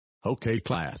Okay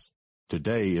class.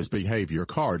 Today is behavior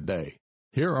card day.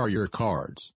 Here are your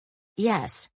cards.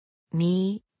 Yes.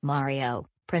 Me, Mario,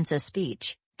 Princess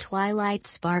Peach, Twilight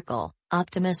Sparkle,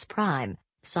 Optimus Prime,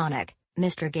 Sonic,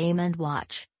 Mr. Game &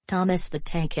 Watch, Thomas the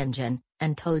Tank Engine,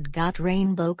 and Toad got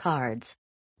rainbow cards.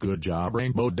 Good job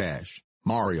Rainbow Dash,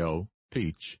 Mario,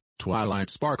 Peach,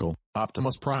 Twilight Sparkle,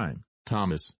 Optimus Prime,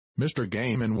 Thomas, Mr.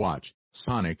 Game & Watch,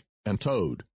 Sonic, and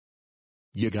Toad.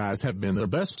 You guys have been the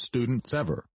best students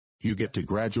ever. You get to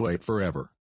graduate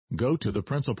forever. Go to the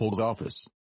principal's office.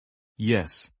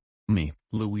 Yes. Me,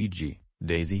 Luigi,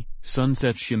 Daisy,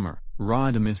 Sunset Shimmer,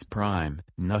 Rodimus Prime,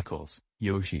 Knuckles,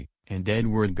 Yoshi, and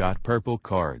Edward got purple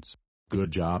cards.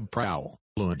 Good job Prowl,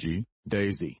 Luigi,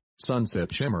 Daisy,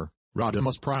 Sunset Shimmer,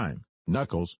 Rodimus Prime,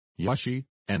 Knuckles, Yoshi,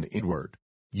 and Edward.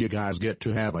 You guys get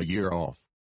to have a year off.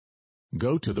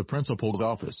 Go to the principal's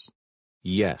office.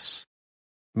 Yes.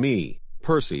 Me,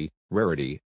 Percy,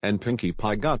 Rarity, and Pinkie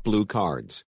Pie got blue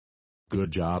cards.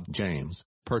 Good job James,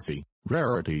 Percy,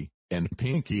 Rarity, and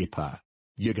Pinkie Pie.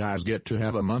 You guys get to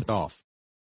have a month off.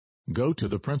 Go to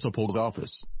the principal's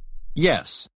office.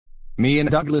 Yes. Me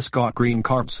and Douglas got green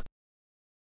cards.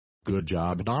 Good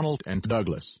job Donald and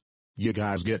Douglas. You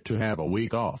guys get to have a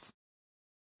week off.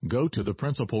 Go to the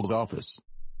principal's office.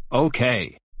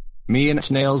 Okay. Me and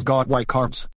Snails got white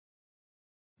cards.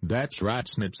 That's right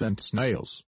Snips and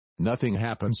Snails. Nothing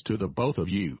happens to the both of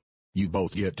you. You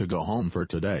both get to go home for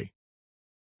today.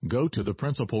 Go to the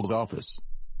principal's office.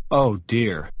 Oh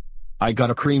dear. I got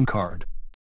a cream card.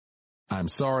 I'm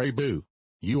sorry Boo.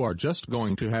 You are just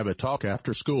going to have a talk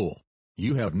after school.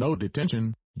 You have no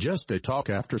detention, just a talk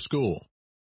after school.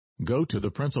 Go to the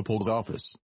principal's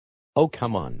office. Oh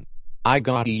come on. I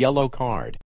got a yellow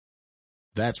card.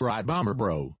 That's right Bomber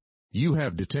Bro. You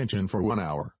have detention for 1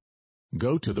 hour.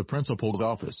 Go to the principal's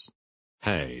office.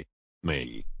 Hey.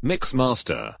 Me,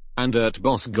 Mixmaster, and Dirt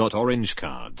Boss got orange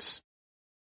cards.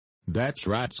 That's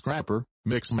right Scrapper,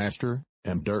 Mixmaster,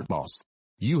 and Dirt Boss.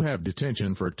 You have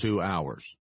detention for 2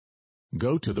 hours.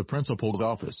 Go to the principal's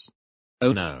office.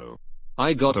 Oh no.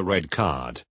 I got a red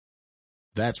card.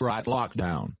 That's right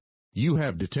Lockdown. You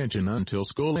have detention until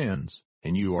school ends,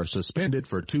 and you are suspended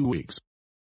for 2 weeks.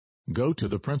 Go to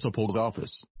the principal's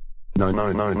office. No.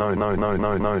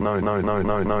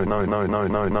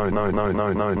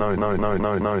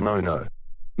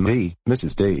 Me,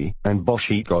 Mrs. D, and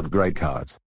Boshi got grade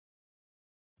cards.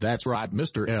 That's right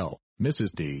Mr. L,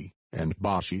 Mrs. D, and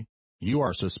Boshi. You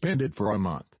are suspended for a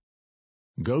month.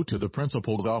 Go to the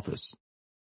principal's office.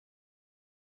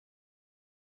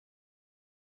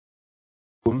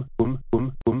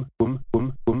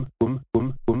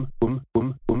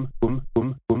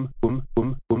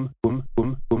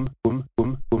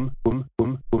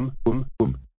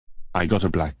 I got a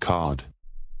black card.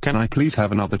 Can I please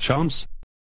have another chance?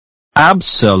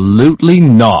 Absolutely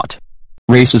not.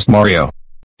 Racist Mario.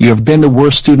 You have been the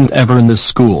worst student ever in this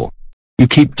school. You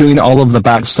keep doing all of the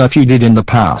bad stuff you did in the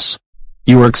past.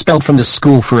 You are expelled from this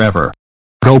school forever.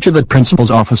 Go to the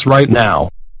principal's office right now.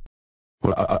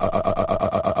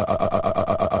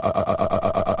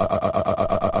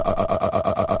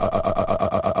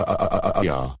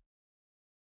 Yeah.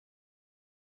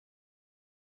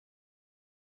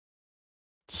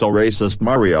 So racist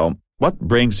Mario, what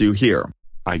brings you here?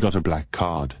 I got a black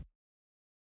card.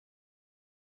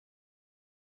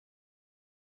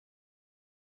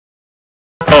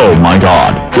 Oh my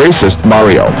god, racist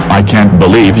Mario, I can't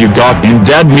believe you got in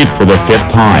dead meat for the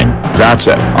 5th time. That's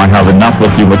it, I have enough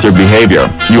with you with your behavior.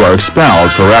 You are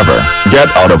expelled forever. Get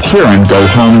out of here and go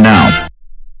home now.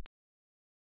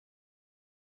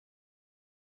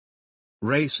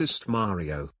 Racist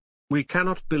Mario. We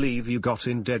cannot believe you got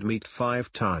in dead meat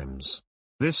 5 times.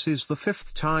 This is the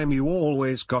 5th time you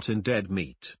always got in dead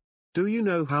meat. Do you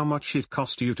know how much it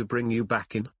cost you to bring you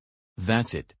back in?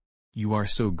 That's it. You are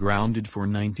so grounded for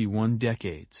 91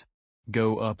 decades.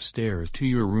 Go upstairs to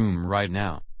your room right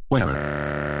now. Well.